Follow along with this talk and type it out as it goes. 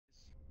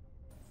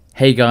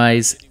Hey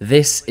guys,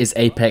 this is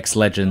Apex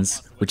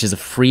Legends, which is a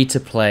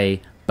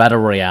free-to-play battle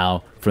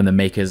royale from the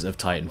makers of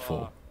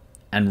Titanfall.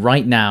 And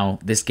right now,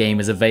 this game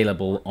is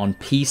available on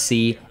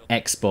PC,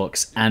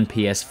 Xbox, and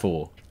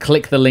PS4.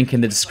 Click the link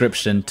in the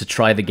description to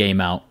try the game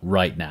out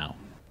right now.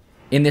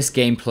 In this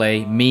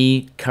gameplay,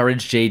 me,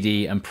 Courage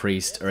JD, and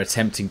Priest are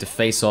attempting to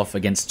face off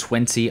against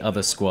 20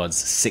 other squads,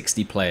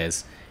 60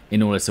 players,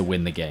 in order to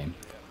win the game.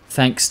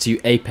 Thanks to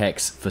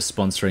Apex for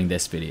sponsoring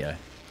this video.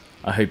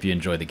 I hope you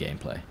enjoy the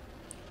gameplay.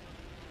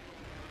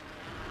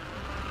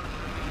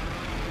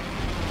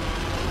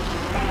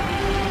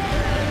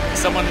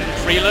 Someone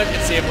free-look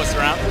and see what's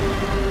around.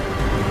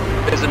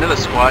 There's another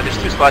squad.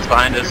 There's two squads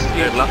behind us. I'm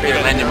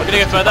gonna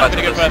go further. I'm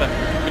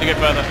gonna go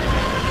further.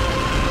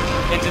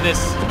 Into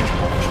this.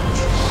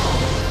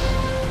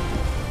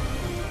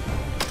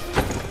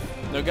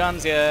 No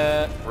guns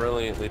yet.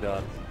 Brilliantly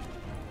done.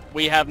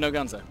 We have no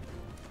guns though.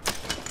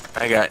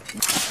 I got.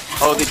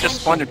 Oh, they just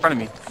spawned in front of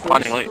me.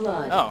 Spawning late.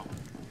 Oh.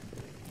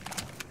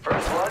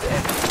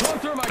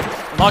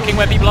 Marking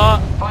where people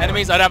are.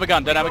 Enemies. I don't have a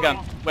gun. Don't have a gun.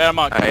 Where am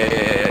I?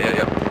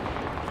 Yeah.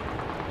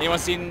 Anyone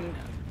seen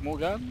more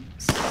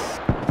guns?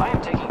 I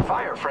am taking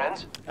fire,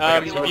 friends. Two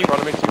guys in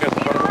front of me.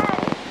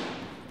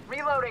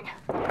 Reloading.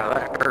 Oh,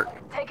 that hurt.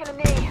 Taking a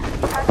knee.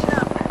 Patching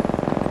up.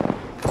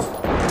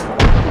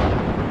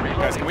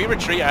 Guys, can we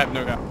retreat? I have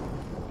no gun.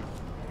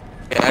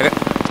 Yeah, I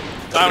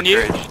got. On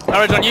you.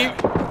 Courage on you.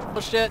 Oh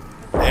shit.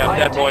 Yeah, I'm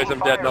dead, boys. I'm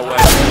dead. No way.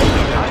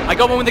 I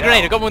got one with the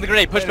grenade.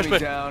 Push.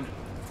 Yeah,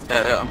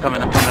 I'm coming.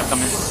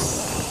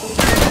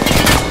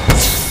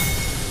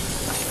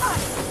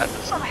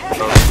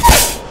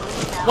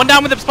 One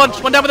down with the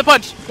punch. One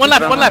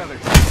left.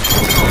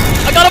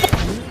 I got him.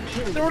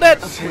 They're all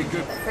dead.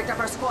 Picked up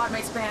our squad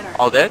mate's banner.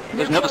 All dead?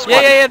 There's another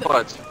squad. Yeah.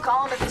 Squads.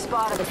 Call him if you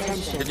spot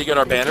him. Did you get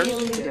our banners?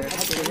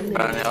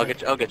 I'll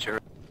get you.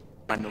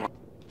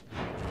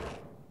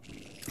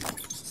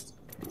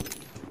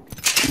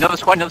 Another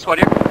squad here. Less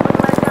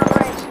down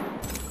range.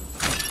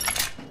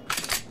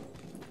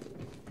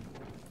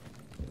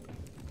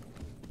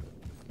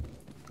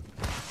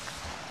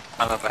 I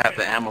don't know if I have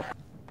the ammo.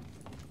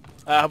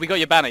 Have we got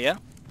your banner, yeah?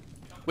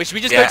 Wait, should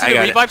we just Yeah, go to I the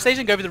got revive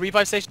station? Go over the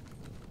revive station?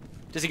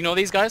 Just ignore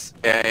these guys?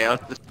 Yeah.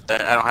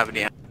 I don't have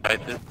any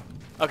ammo.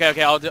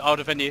 Okay, I'll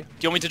defend you. Do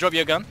you want me to drop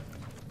you a gun?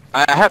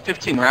 I have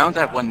 15 rounds.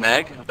 I have one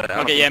mag. But I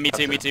don't Okay, yeah, me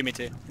think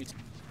too.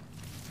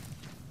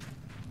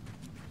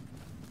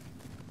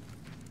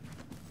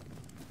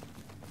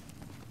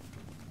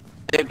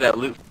 Save that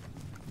loot.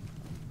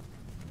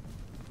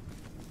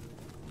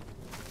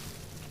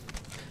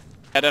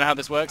 I don't know how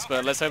this works,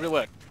 but let's hope it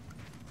works.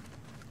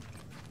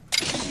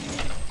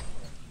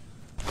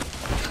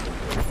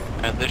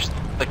 And there's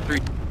like 3.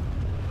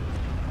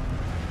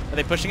 Are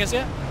they pushing us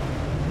yet?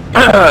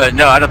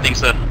 No, I don't think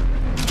so.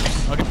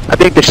 Okay. I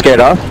think they're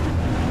scared off.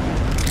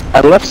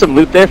 I left some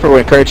loot there for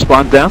when Courage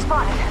spawns down.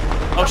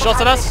 Oh,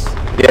 shots at us?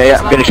 Yeah,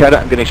 I'm getting shot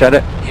at.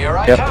 Here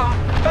I Yep. come.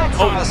 Back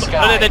from the Oh,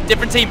 sky. no, they're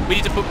different team. We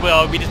need to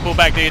we just pull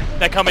back, dude.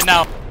 They're coming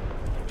now.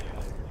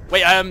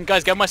 Wait,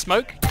 guys, get my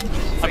smoke.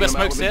 I've got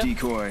smokes here.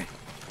 Decoy.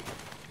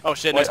 Oh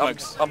shit, no Wait,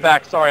 smokes. I'm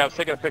back. Sorry, I was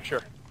taking a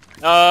picture.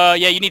 Yeah,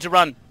 you need to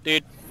run,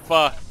 dude.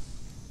 Far.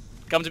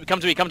 Come to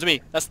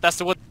me. That's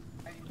the one.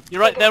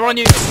 You're right. They're on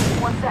you.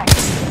 1 sec.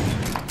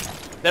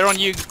 They're on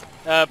you,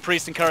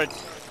 Priest and Courage.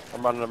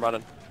 I'm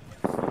running.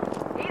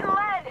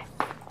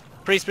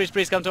 He's lead.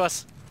 Priest, come to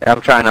us. Yeah,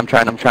 I'm trying.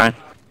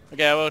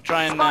 Okay, we'll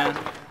try and.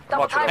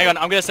 Double time. Hang on,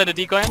 I'm gonna send a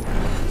decoy in.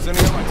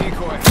 Sending out my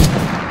decoy. The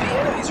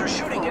enemies are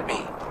shooting at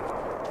me.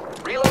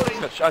 Reloading.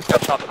 I just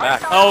got shot in the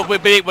back. Oh, we're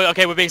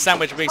being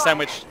sandwiched.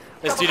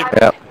 Let's do the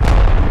Fire.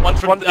 one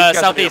from Run these guys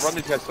over here, southeast. Run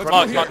these guys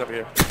Mark. over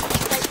here.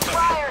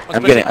 Fire.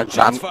 I'm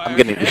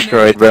getting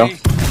destroyed, bro.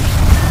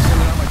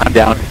 I'm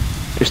down.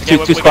 There's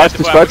two squads.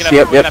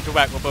 Yep. We'll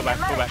pull back.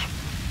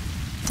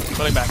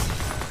 Pulling back.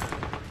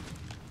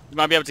 We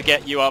might be able to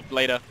get you up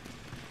later.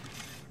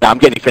 No, I'm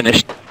getting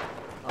finished.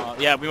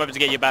 Yeah, we might be able to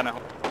get your banner.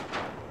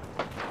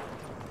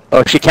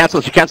 Oh, she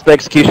canceled the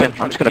execution.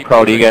 I'm just gonna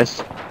crawl to you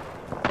guys.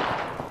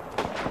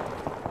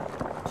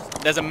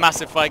 There's a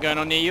massive fight going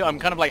on near you. I'm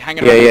kind of like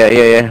hanging Yeah.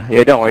 around.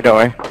 Yeah, don't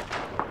worry.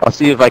 I'll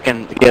see if I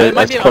can get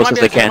as close as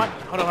I can.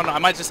 Hold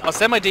on. I'll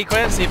send my decoy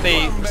and see if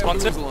they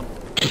respond to it.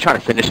 She's trying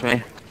to finish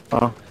me.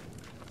 Oh.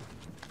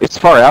 It's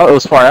far out. It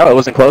was far out. It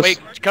wasn't close. Wait,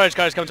 Courage,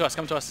 come to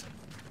us.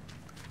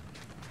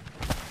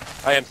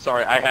 I am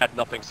sorry. I had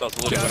nothing, so I was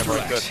looting whatever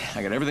I could.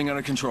 I got everything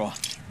under control.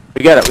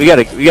 We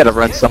gotta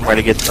run somewhere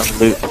to get some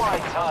loot.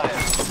 Flight time.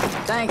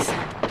 Thanks.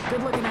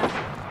 Good looking out.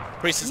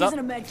 Priest is up.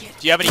 Using Do a med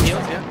kit. you have any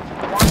heals?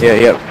 Yeah.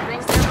 Yeah.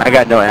 I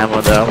got no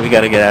ammo though. We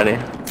gotta get out of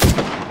here.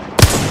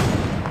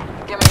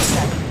 Give me a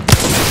sec.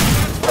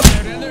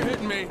 They're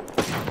hitting me.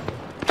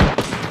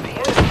 The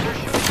enemies are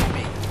shooting at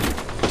me.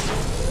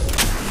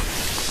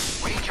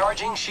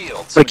 Recharging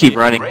shields. So keep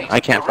running. I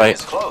can't The ring fight.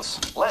 is close.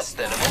 Less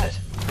than a minute.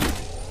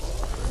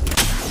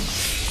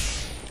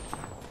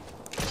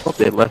 Hope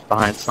they left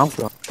behind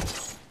something.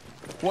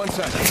 1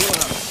 second. Healing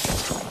up.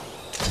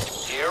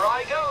 Here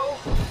I go.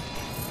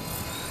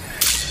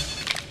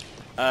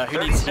 Who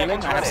needs healing?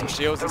 I have some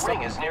shields The and ring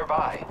stuff. is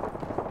nearby.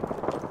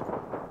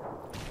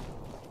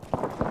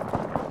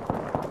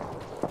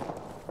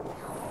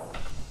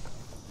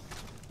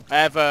 I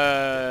have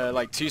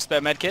like 2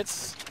 spare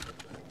medkits.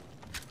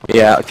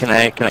 Yeah, can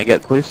I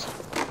get please?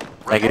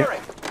 Thank you.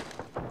 Repairing.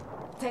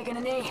 Taking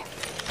a knee.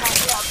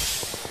 Patch it up.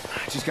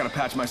 Just gotta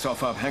patch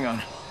myself up. Hang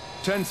on.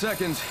 10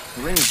 seconds.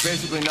 The ring is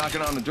basically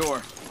knocking on the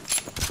door.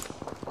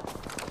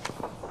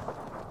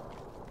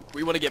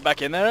 We want to get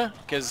back in there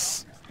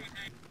because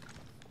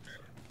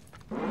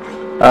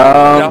I'm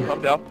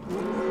down.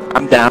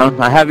 I'm down.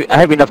 I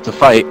have enough to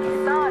fight.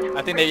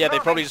 I think they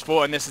probably just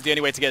fought, and this is the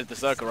only way to get to the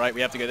circle, right? We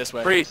have to go this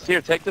way. Priest,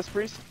 here, take this,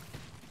 Priest.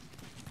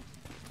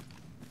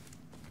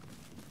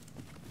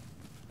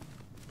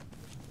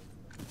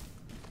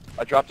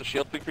 I dropped a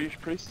shield thing for you,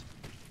 Priest.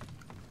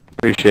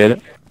 Appreciate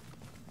it.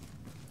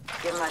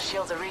 Give my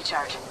shields a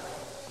recharge.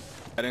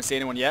 I don't see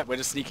anyone yet. We're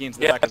just sneaking into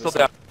the Yeah, back of still the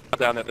circle.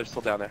 down there. They're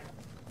still down there.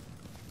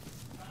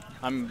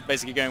 I'm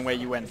basically going where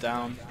you went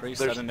down,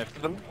 Priest. I There's don't know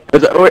if... them.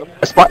 Wait,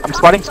 I'm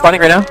spotting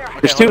right now.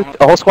 There's two. hold on.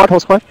 A whole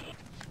squad.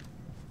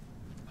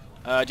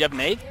 Do you have an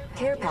aid?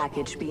 Care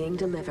package being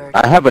delivered.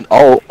 I have an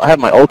ult. I have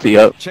my ulti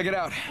up. Check it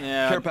out.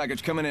 Yeah. Care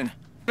package coming in. I'm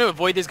gonna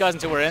avoid these guys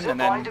until we're in, and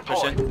then Zipline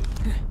push in.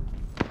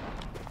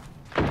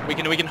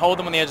 We can hold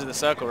them on the edge of the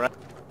circle, right?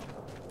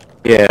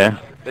 Yeah.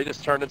 They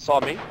just turned and saw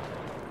me.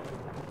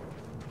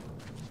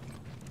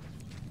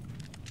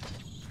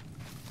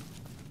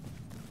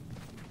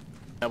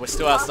 We're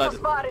still outside.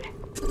 Spotted.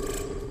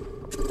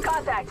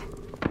 Contact.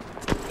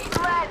 Each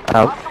red.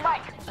 Out. Off the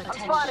mic. I'm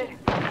spotted.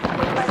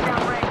 Left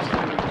down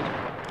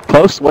range.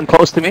 Close. One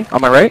close to me. On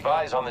my right.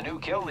 Eyes on the new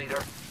kill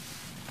leader.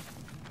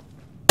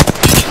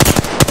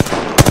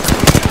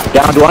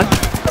 Downed one.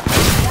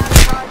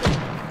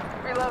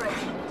 Reloading.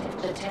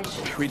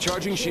 Attention.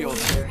 Recharging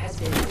shields.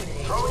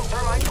 Throwing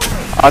thermite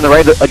grenade. On the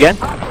right again.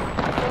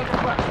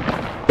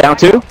 Down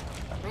two.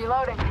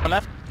 Reloading. One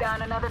left.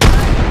 Down another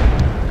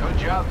time. Good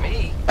job,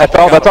 me. I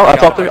fell. That's all.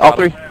 That's all three. All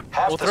three.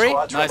 Half All the three?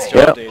 squads Nice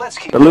remain. job, Yeah. dude. Let's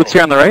keep The loot's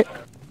here on the right.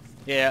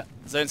 Yeah,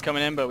 zone's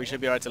coming in, but we should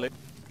be alright to loot.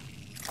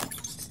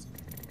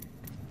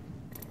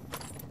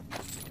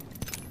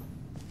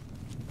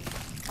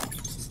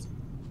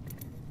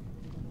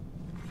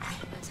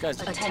 This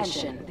guy's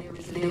Attention.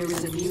 There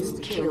is a new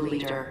kill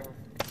leader.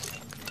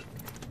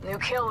 New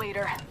kill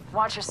leader.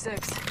 Watch your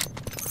 6.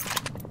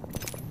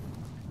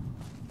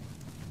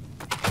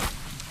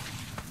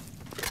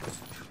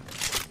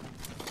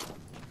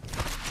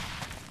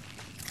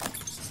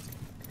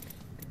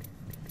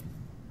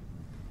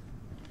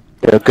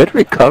 Yeah, good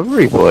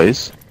recovery,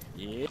 boys.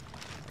 Yeah.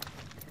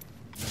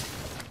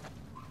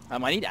 I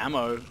need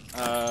ammo.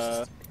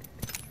 There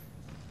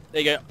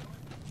you go.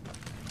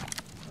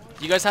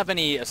 Do you guys have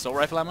any assault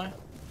rifle ammo?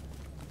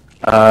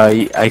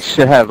 I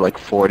should have like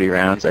 40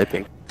 rounds, I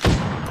think.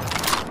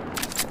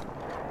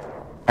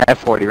 I have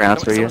 40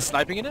 rounds for you. Someone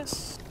sniping at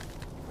us?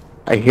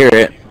 I hear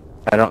it.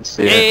 I don't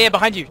see Yeah, it. yeah,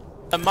 behind you.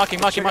 Marking.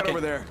 Check it Over over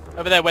there.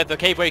 there, where the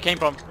cave where you came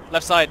from.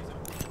 Left side.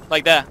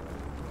 Like there.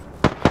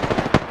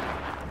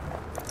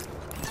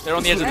 They're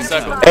on the edge of the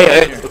circle.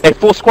 Hey,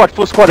 full squad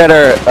at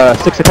our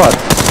 6 o'clock.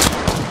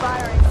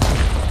 Firing.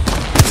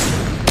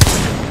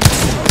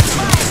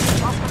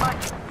 Off the mic.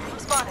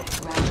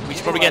 Spotted. We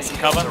should probably get some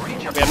cover. We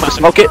have much.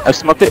 Smoke it. I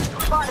smoked it.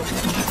 Spotted.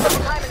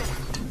 Timing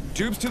it.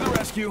 Tubes to the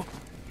rescue.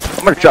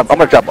 I'm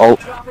gonna drop ult.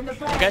 Dropping the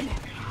flag. Okay.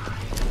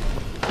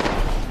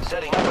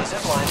 Setting up a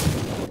zipline.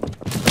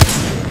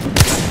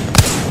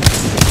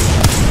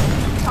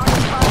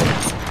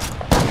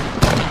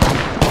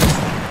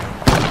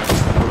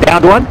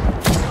 Downed one.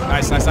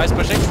 Nice,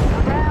 pushing.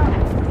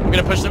 I'm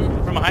gonna push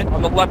them from behind.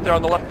 On the left there.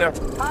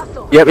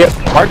 Hostile. Yep.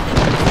 Mark.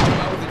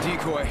 Out with the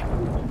decoy.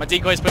 My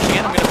decoy's pushing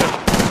in. I'm gonna push.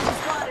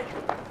 Spotted.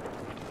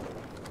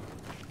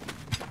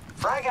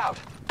 Frag out.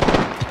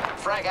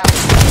 Frag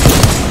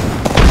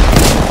out.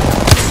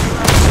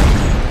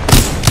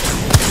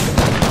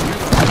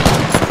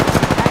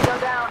 Tango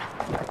down.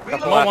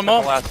 One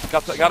more.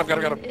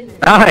 Got him.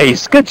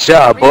 Nice. Good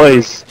job,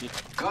 boys.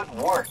 Good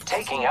work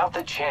taking out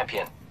the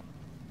champion.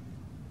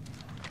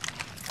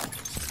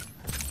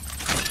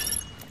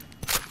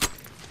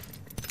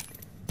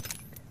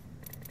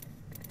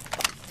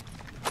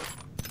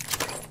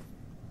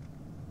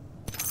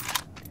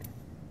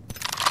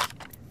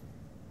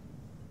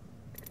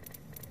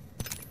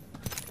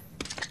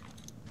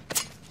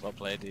 Well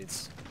played,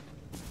 dudes.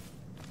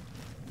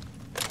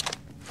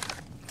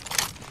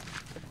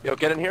 Yo,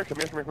 get in here. Come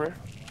here.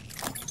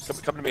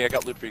 Come to me. I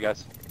got loot for you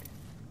guys.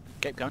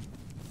 Keep going.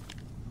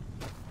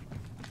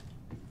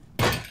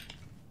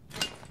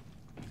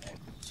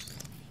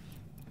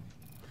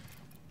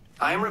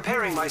 I am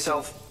repairing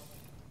myself.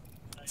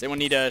 Does anyone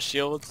need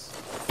shields?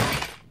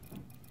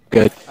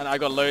 Good. And I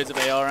got loads of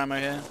AR ammo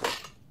here.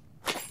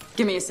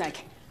 Give me a sec.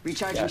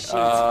 Recharging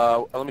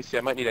shields. Let me see.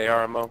 I might need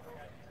AR ammo.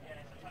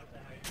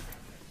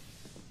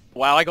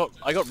 Wow, I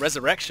got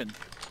resurrection.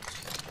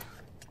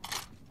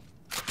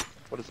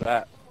 What is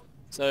that?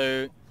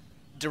 So,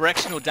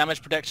 directional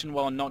damage protection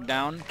while knocked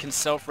down can Taking a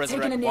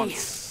self-resurrect knee.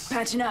 once.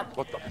 Patching up.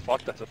 What the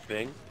fuck? That's a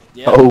thing.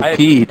 Yeah. OP,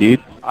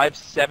 dude. I have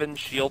 7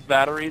 shield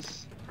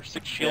batteries, or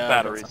 6 shield Yeah,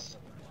 batteries.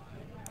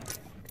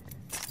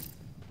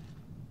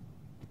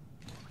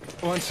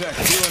 1 sec,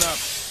 healing up.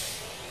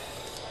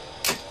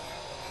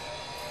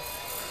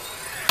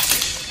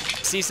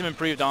 See some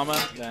improved armor,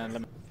 then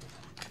let me...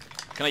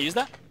 Can I use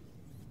that?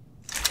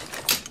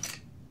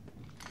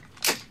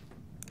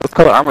 What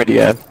color armor do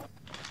you have?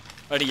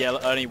 Only yellow,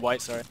 only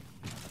white, sorry.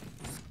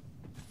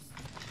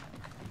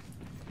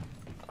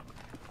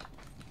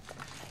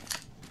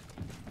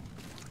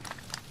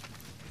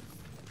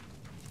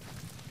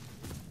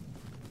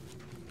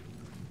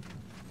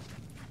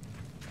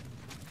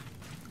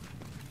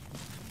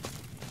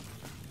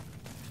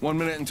 One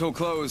minute until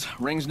close.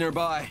 Rings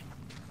nearby.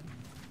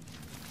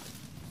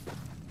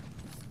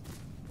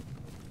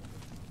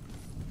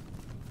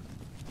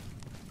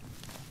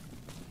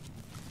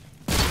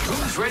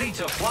 Who's ready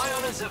to fly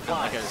on a zip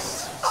line? That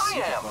goes I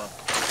super am. far.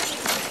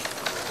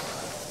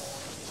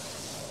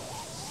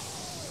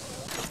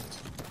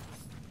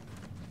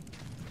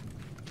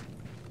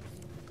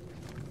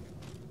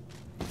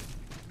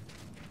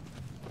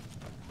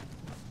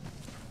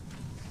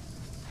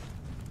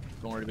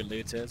 Don't already been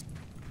looted.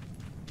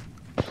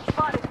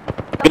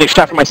 Getting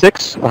shot from my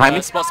 6 behind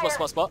me.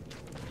 Spot.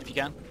 If you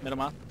can, middle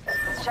mouth.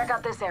 Let's check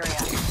out this area.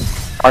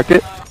 Arc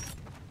it.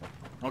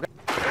 Okay.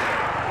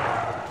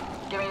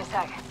 Give me a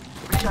sec.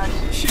 Recharge.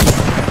 Shots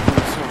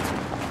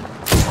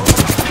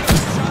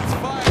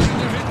fired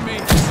and they're hitting me.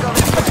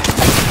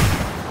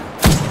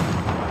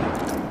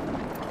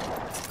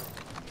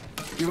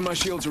 Giving my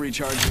shields a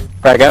recharge.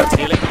 Frag out.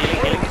 Healing.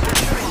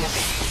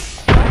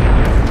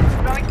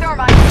 Throwing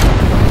thermite.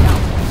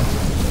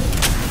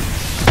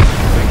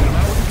 Taking them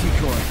out with a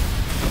decoy.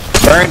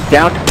 Burn.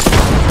 Down.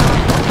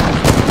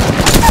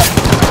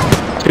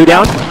 2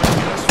 down.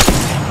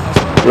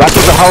 Last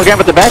was a hologram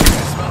at the back.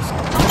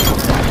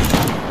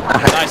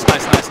 Nice.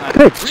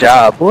 Good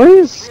job,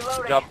 boys.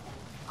 Reloading. Job.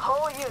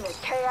 Whole unit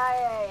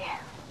KIA.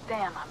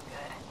 Damn, I'm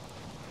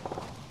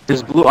good.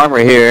 There's blue armor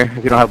here,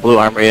 if you don't have blue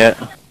armor yet.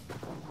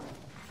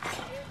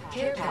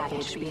 Care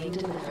package being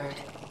delivered.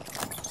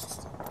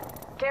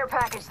 Care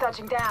package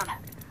touching down.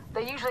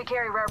 They usually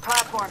carry rare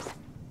platforms.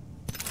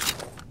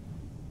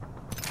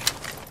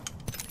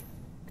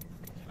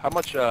 How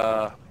much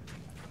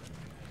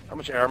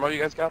ammo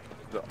you guys got?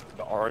 The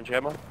orange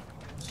ammo?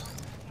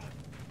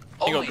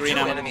 You go Only green 2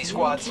 ammo. enemy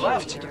squads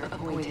left.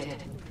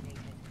 Appointed.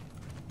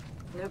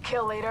 New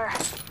kill leader.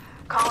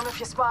 Call him if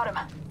you spot him.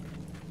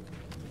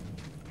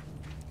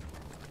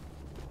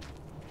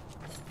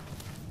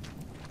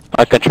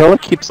 My controller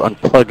keeps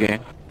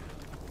unplugging.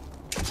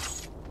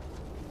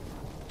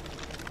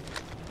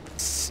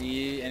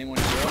 See anyone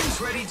here?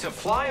 Who's ready to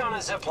fly on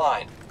a zip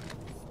line?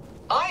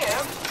 I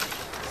am.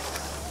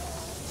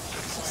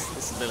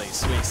 This is literally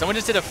sweet. Someone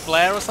just did a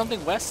flare or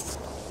something, west.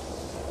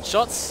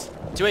 Shots,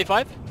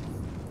 285.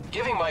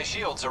 Giving my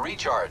shields a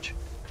recharge.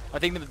 I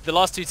think the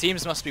last 2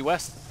 teams must be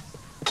west.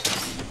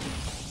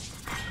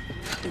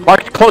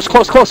 Mark, close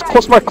mark,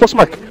 close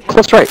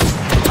right.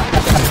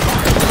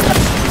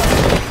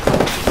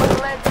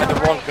 Had the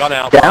wrong gun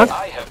out. Down.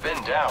 I have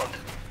been downed.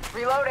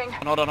 Reloading.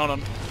 Hold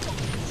on.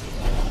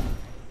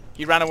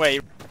 He ran away.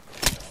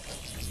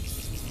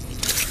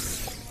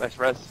 Nice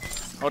res.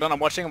 Hold on, I'm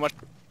watching.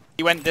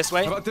 He went this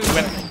way. How about this He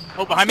went... way?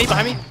 Oh, behind me.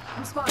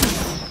 I'm spotted.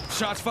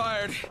 Shots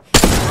fired.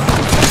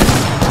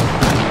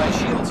 My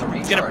shields a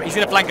recharge. He's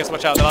gonna flank us,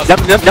 watch out. The last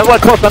Not one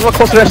close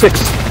to that 6.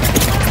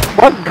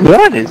 What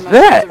gun is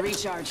that?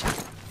 Recharge.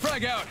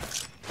 Frag out.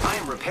 I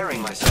am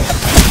repairing myself.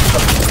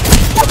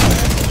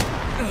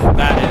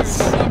 That is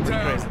Down.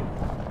 crazy.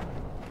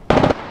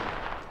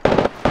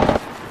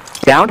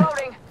 Down.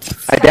 Reloading.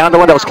 I downed the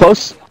one that was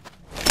close.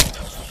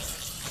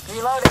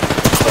 Reloading.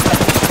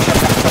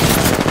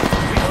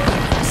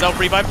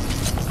 Self-revive.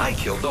 I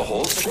killed the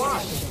whole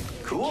squad.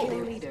 Cool.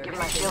 Give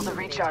my shields a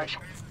recharge.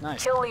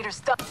 Nice. Kill leader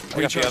stuck. I got the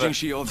Recharging other.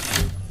 shields.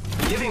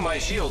 Giving my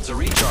shields a Is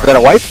recharge. that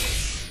a wipe?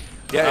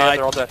 Yeah,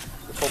 they're all dead.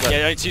 They're full dead.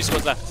 Yeah, only 2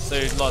 squads left, so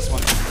last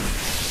one.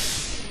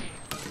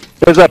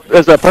 There's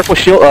a purple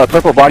shield,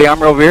 purple body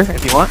armor over here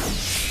if you want.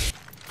 Just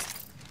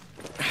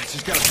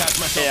gotta patch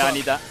myself Yeah, up. I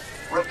need that.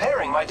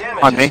 Repairing my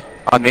damages. On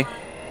me.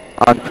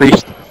 On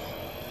priest.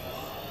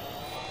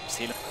 Just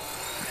heal him.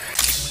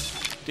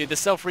 Dude, the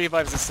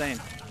self-revive is insane.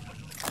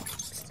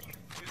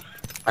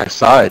 I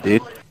saw it,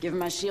 dude. Give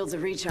my shields a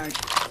recharge.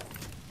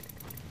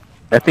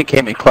 That thing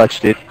came in clutch,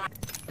 dude.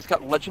 It's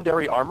got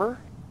legendary armor?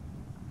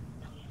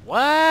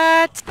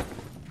 What?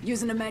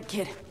 Using a med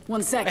kit.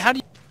 1 sec. Wait, how do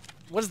you...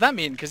 What does that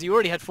mean? Because you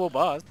already had 4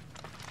 bars.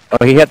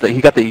 Oh, he got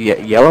the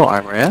yellow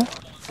armor, yeah.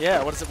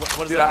 Yeah, what is it? What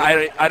does Dude, that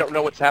mean? I don't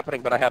know what's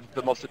happening, but I have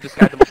the most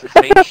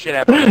insane shit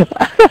happening.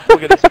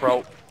 Look at this,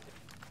 bro.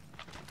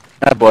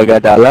 That boy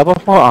got that level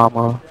 4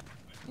 armor.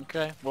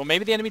 Okay. Well,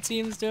 maybe the enemy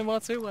team's doing well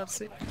too. We'll have to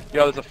see.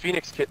 Yo, there's a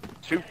Phoenix kit,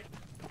 too.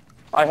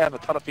 I have a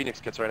ton of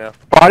Phoenix kits right now.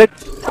 Spotted.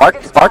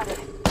 Mark. Firing.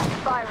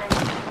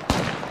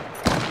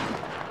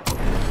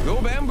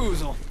 Go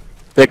bamboozle.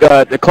 They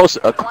got the close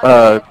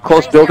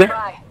building.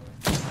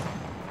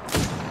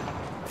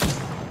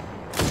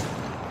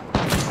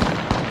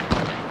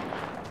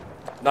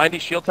 90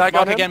 shield tag on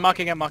Mark him. again, mark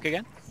again, mark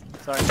again.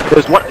 Sorry.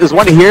 There's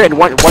one here and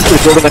one to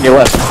the building on your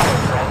left.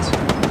 Friends.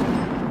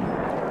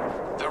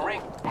 The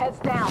ring. Heads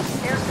down.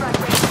 Airstrike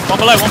range. One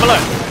below, one below.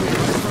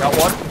 Got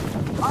one.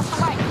 Off the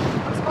mic.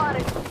 I'm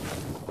spotted.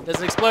 There's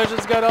an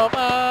explosions going off.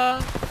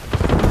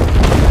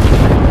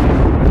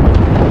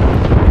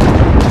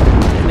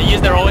 They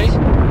use their ulti.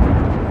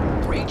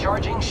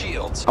 Recharging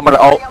shields. I'm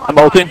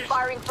ulting.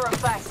 Firing for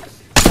effect.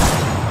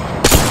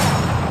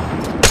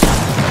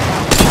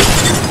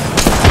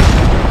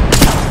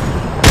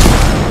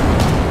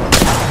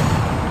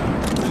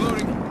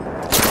 Reloading.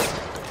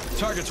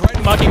 Target's right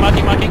in Marking,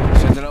 marking, marking.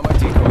 Sending out my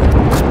decoy.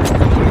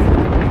 Reloading.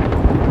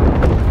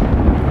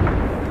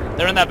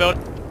 They're in that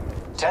building.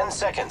 10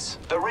 seconds.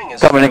 The ring is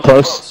Coming in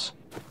fairly close.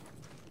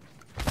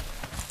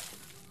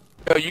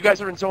 Yo, you guys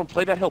are in zone.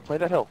 Play that hill. Play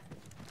that hill.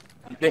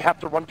 They have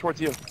to run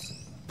towards you.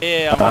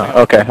 Yeah, I'm on it.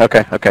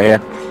 Okay, yeah.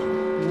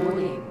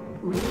 Warning.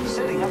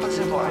 Setting up a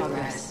supply.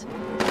 Progress.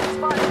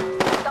 Spotted.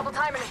 Double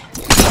timing it.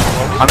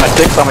 I'm at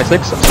 6,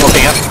 I'm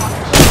smoking up.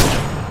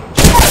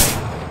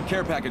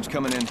 Care package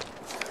coming in.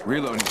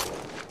 Reloading.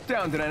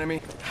 Downed an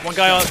enemy. One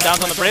guy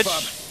down on the bridge.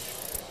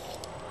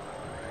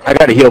 I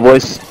gotta heal,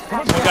 boys.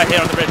 One guy here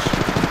on the bridge.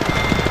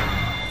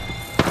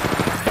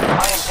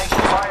 I am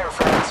taking fire,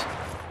 friends.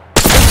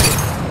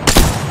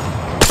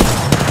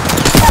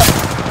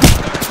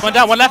 One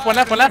down, one left, one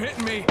left, one left.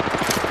 Hitting me.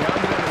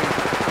 Downed an enemy.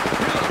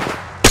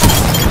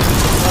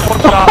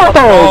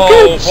 Oh,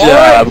 good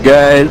job,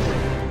 guys.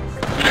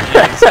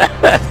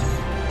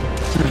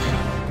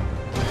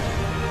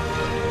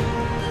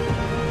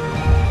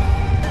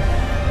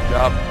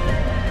 Job.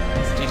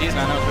 GG's,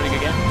 man. That was a pretty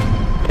good game.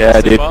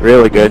 Yeah, dude,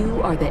 really good.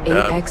 You are the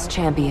Apex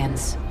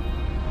champions.